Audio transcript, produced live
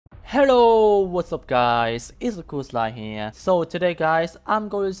Hello, what's up guys, it's a cool slide here. So today guys, I'm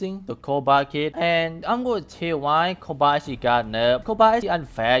going using the Cobalt kit and I'm going to tell you why Cobalt actually got nerfed. Cobalt is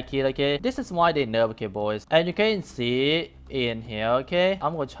unfair kit, okay? This is why they nerfed, okay boys. And you can see in here, okay?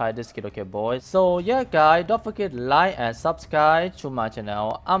 I'm going to try this kit, okay boys. So yeah guys, don't forget to like and subscribe to my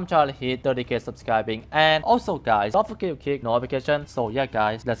channel. I'm trying to hit 30k subscribing. And also guys, don't forget to click notification. So yeah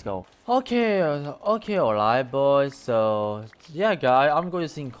guys, let's go. Okay, alright boys, so yeah guys, I'm going to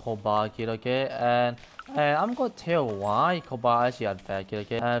sing Cobalt kit, okay, and I'm going to tell why Cobalt actually unfair kit,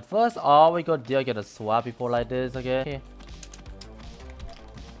 okay, and first all we got to get a swap people like this, okay.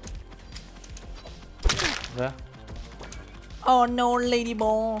 Okay. Oh no, lady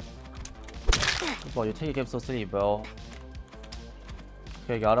ball. Bro, you take your game so silly, bro.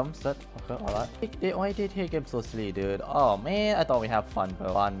 Okay, got him, set. Okay, alright. Why did take game so silly, dude? Oh man, I thought we have fun,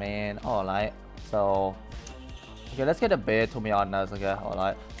 bro. Fun, man. Alright. So, okay, let's get a bait to be honest. Okay,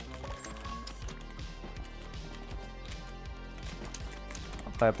 alright.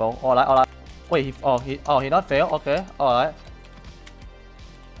 Okay, bro. Alright. Wait, he not fail. Okay, alright.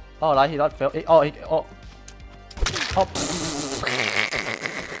 Alright, he not fail. Oh.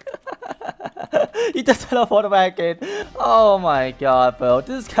 He just teleported back in. Oh my god, bro.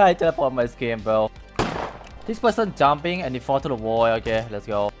 This guy teleported my skin, bro. This person jumping and he fall to the wall. Okay, let's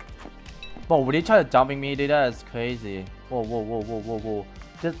go. Bro, would he try to jumping me, dude? That is crazy. Whoa.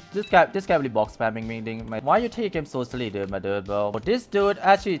 This guy really box spamming me. Why you take him so silly, dude, my dude, bro? But this dude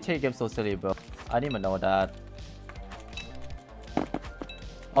actually take him so silly, bro. I didn't even know that.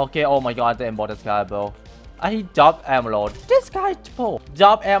 Okay, oh my god, I didn't bought this guy, bro. And he dropped emerald. This guy, bro,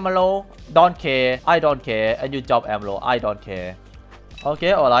 drop emerald. Don't care. I don't care. And you drop emerald. I don't care.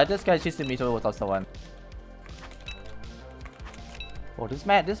 Okay, alright. This guy chasing me towards someone. Oh, this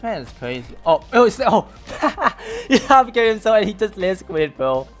man is crazy. Oh, you have getting so and he just let's quit,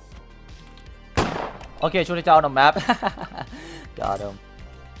 bro. Okay, shoot it down on the map. Got him.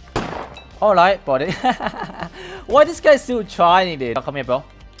 Alright, body. Why this guy still trying it? Oh, come here, bro.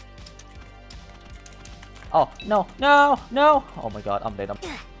 Oh, no. Oh my god, I'm dead.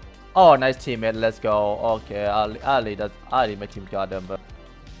 Oh, nice teammate. Let's go. Okay, I'll lead my team. Got them, but.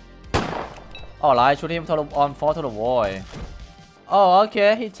 Alright, shoot him fall to the wall. Oh,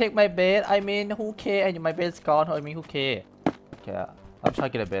 okay. He take my bait. I mean, who care? And my bait's gone. I mean, who care? Okay, I'm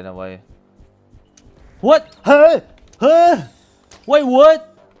trying to get a bait away. What? Huh? Wait,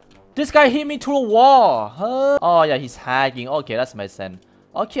 what? This guy hit me to the wall. Huh? Oh yeah, he's hacking. Okay, that's my sense.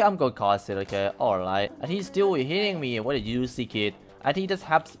 Okay, I'm gonna cause it. Okay, alright. And he's still hitting me. What did you see, kid? I think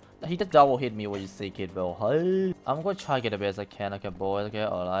he just double hit me. What you see, kid, bro? Hey, I'm gonna try to get a bit as I can. Okay, boys. Okay,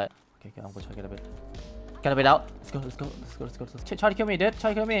 alright. Okay, I'm gonna try to get a bit. Get a bit out. Let's go. Try to kill me, dude.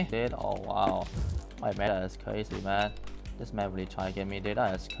 Try to kill me, dude. Oh wow. My man, that's crazy, man. This man really trying to get me, dude.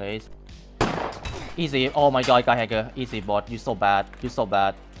 That's crazy. Easy. Oh my god, guy hacker. Easy, bot. You so bad.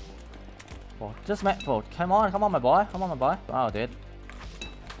 Bro, just man. Bro, come on, my boy. Wow, dude.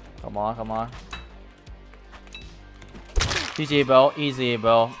 Come on. GG, bro. Easy,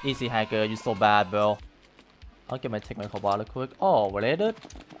 bro. Easy, hacker. You so bad, bro. I'll take my Cobalt real quick. Oh, really, dude?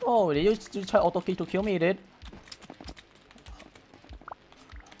 Oh, really? You try auto kill to kill me, dude?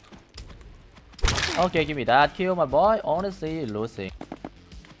 Okay, give me that kill, my boy. Honestly, you're losing.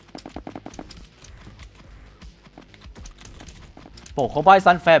 Bro, Cobalt is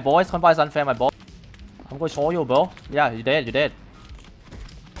unfair, boys. Cobalt is unfair, my boy. I'm gonna show you, bro. Yeah, you dead.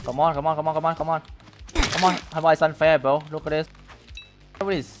 Come on. Cobalt is unfair, bro. Look at this.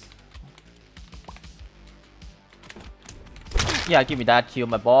 What is? Yeah, give me that kill,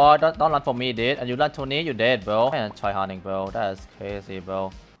 my boy. Don't run for me, dude. And you run to me, you're dead, bro. Man, try hunting, bro. That's crazy,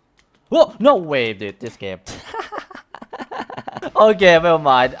 bro. Whoa, no way, dude. This game. Okay, never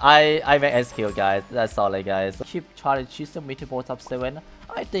mind. I make S kill, guys. That's all, guys. Keep trying to cheese me to both top 7.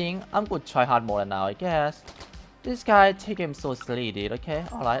 I think I'm gonna try hard more now, I guess. This guy take him so silly, dude. Okay,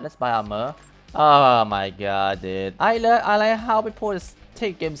 alright, let's buy armor. Oh my god, dude. I like how people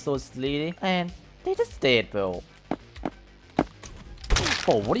take him so silly and they just dead, bro.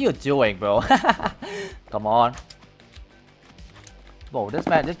 Bro, what are you doing, bro? Come on. Bro, this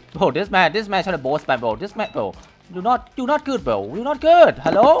man trying to boss spam, bro. This man, bro. You're not good, bro. You're not good.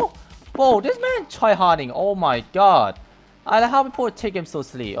 Hello? Bro, this man try harding. Oh my god. I like how people take him so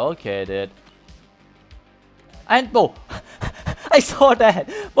silly. Okay, dude. And bro, I saw that.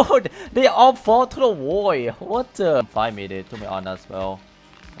 Bro, they all fall to the wall. What the? Find me, dude. To be honest, bro.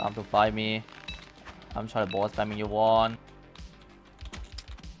 Time to find me. I'm trying to boss spamming you one.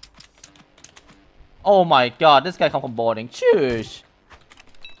 Oh my god, this guy come from boarding. Shush.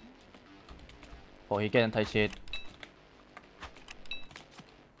 Oh, he getting tight shit.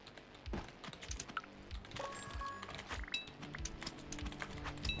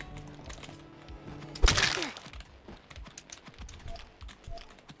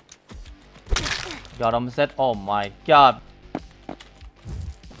 God, I'm set. Oh my god.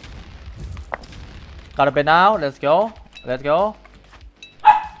 Got a bit now. Let's go. Let's go.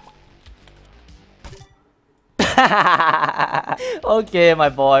 Okay, my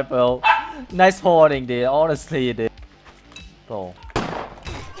boy, bro. Nice holding, dude. Honestly, dude. Bro.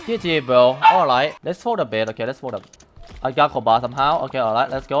 GG, bro. Alright. Let's hold a bit. Okay, let's hold up. I got Cobalt somehow. Okay,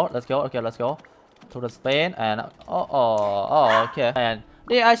 alright. Let's go. Let's go. Okay, let's go. To the Spain and okay. And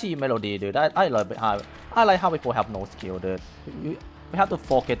they actually melody, dude. I like how people have no skill, dude. We have to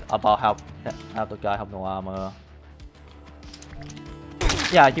forget about how the guy have no armor.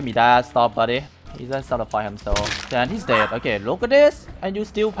 Yeah, give me that. Stop, buddy. He's just trying to fight himself. Then he's dead. Okay, look at this. And you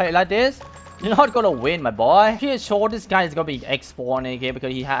still play like this? You're not gonna win, my boy. Pretty sure this guy is gonna be X-spawning again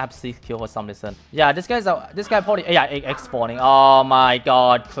because he has 6 kills for some reason. Yeah, this guy probably X-spawning. Oh my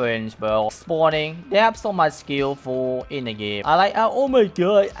god, cringe, bro. Spawning. They have so much skill for in the game. I like, oh my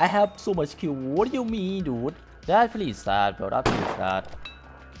god, I have so much skill. What do you mean, dude? That's pretty sad, bro. That's pretty sad.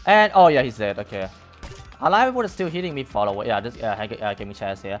 And oh yeah, he's dead. Okay. I like people still hitting me follow. Yeah, this give me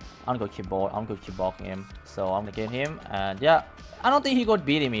chance here. I'm gonna keep blocking him. So I'm gonna get him and yeah. I don't think he could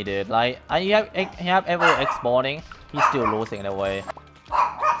beat me, dude. Like he have every X-spawning. He's still losing in a way.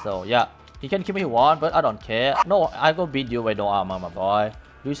 So yeah. He can kill me if he want, but I don't care. No, I go beat you with no armor, my boy.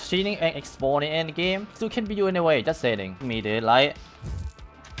 You cheating and X-spawning in the game. Still can beat you in a way, just saying. Me, dude, like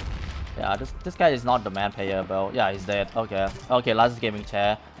yeah, this guy is not the man player, bro. Yeah, he's dead. Okay. Okay, last gaming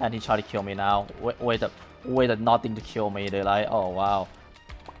chair. And he tried to kill me now. Wait, nothing to kill me, dude. Like, oh wow.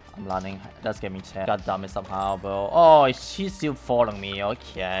 I'm running. That's gaming chair. God damn it somehow, bro. Oh, he's still following me.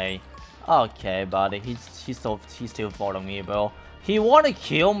 Okay. Okay, buddy. He's still following me, bro. He wanna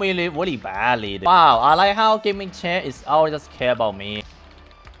kill me really badly, dude. Wow, I like how gaming chair is always just care about me.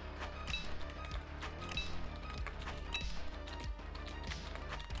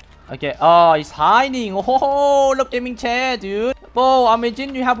 Okay, oh, he's hiding. Oh, look, gaming chair, dude. Bro,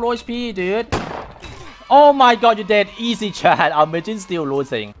 imagine you have low HP, dude. Oh my god, you're dead. Easy chat. Imagine still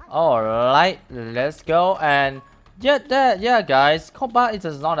losing. Alright, let's go. And yeah, guys, Cobalt is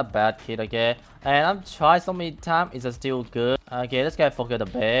just not a bad kid, okay? And I'm trying so many times, it's still good. Okay, this guy forget the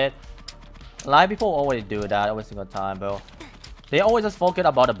bed. Like, people always do that every single time, bro. They always just forget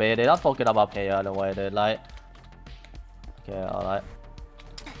about the bed. They don't forget about player the way they like. Okay, alright.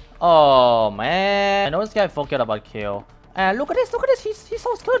 Oh man, I know this guy forget about kill. And look at this, he's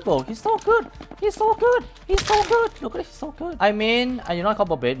so good, bro. He's so good. He's so good. He's so good. Look at this, he's so good. I mean, you're not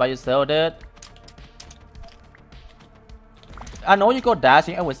couple bait by yourself, dude. I know you go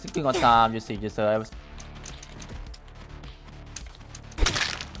dashing every single time you see yourself.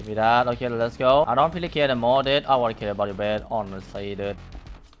 Give me that. Okay, let's go. I don't really care anymore, dude. I want to care about your bed, honestly, dude.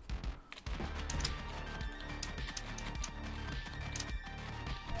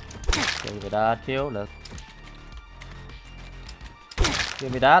 Give me that kill.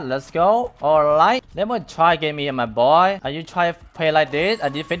 Give me that. Let's go. Alright. Let me try game me and my boy. And you try to play like this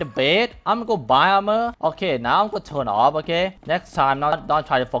and defend the bait. I'm gonna go buy armor. Okay, now I'm gonna turn off. Okay. Next time, don't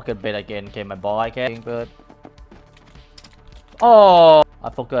try to focus bait again. Okay, my boy. Okay. Good. Oh, I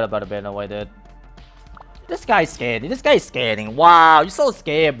forgot about the bait away, dude. This guy's scared. This guy is scaring. Wow, you're so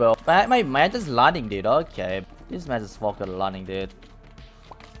scared, bro. My man just landing, dude. Okay. This man just fucking landing, dude.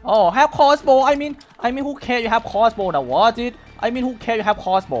 Oh, have crossbow. I mean, who cares? You have crossbow now, what, dude? I mean, who cares? You have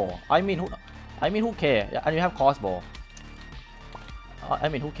crossbow. I mean, who cares? And you have crossbow. I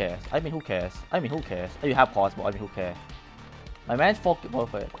mean, who cares? Who cares? You have crossbow. Who cares? My man's focused.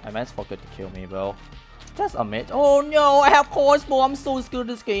 My man's focused to kill me, bro. That's amazing. Oh no, I have crossbow. I'm so scared of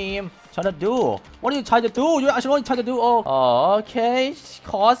this game. Trying to do? What are you trying to do? You actually trying to do? Oh, okay.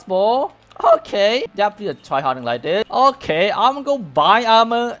 Crossbow. Okay, yep, you try harding like this. Okay, I'm gonna go buy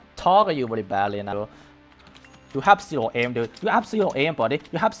armor. Talk at you really badly now. You have 0 aim, dude. You have 0 aim, buddy.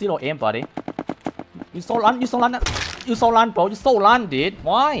 You have 0 aim, buddy. You so run, bro. You so run, dude.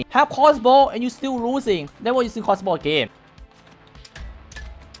 Why? Have crossbow and you still losing. Never using crossbow again.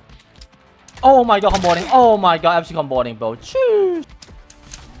 Oh my god, comboarding. Oh my god, actually comboarding, bro. Cheers.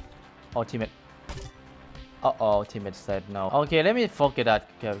 Oh, teammate. Uh-oh, teammate said no. Okay, let me forget that.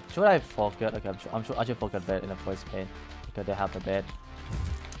 Okay, should I forget? Okay, I'm sure I should forget bed in the first place. Because they have the bed.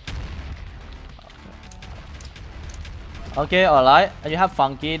 Okay, alright. You have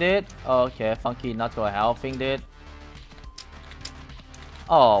Funky, dude. Okay, Funky not gonna helping, dude.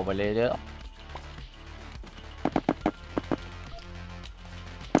 Oh, really, dude.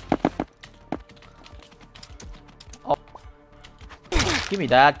 Give me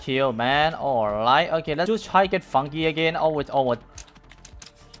that kill, man. Alright, okay, let's just try to get Funky again. Oh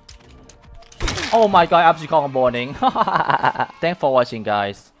my god, absolutely comboarding. Thanks for watching,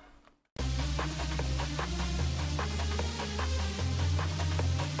 guys.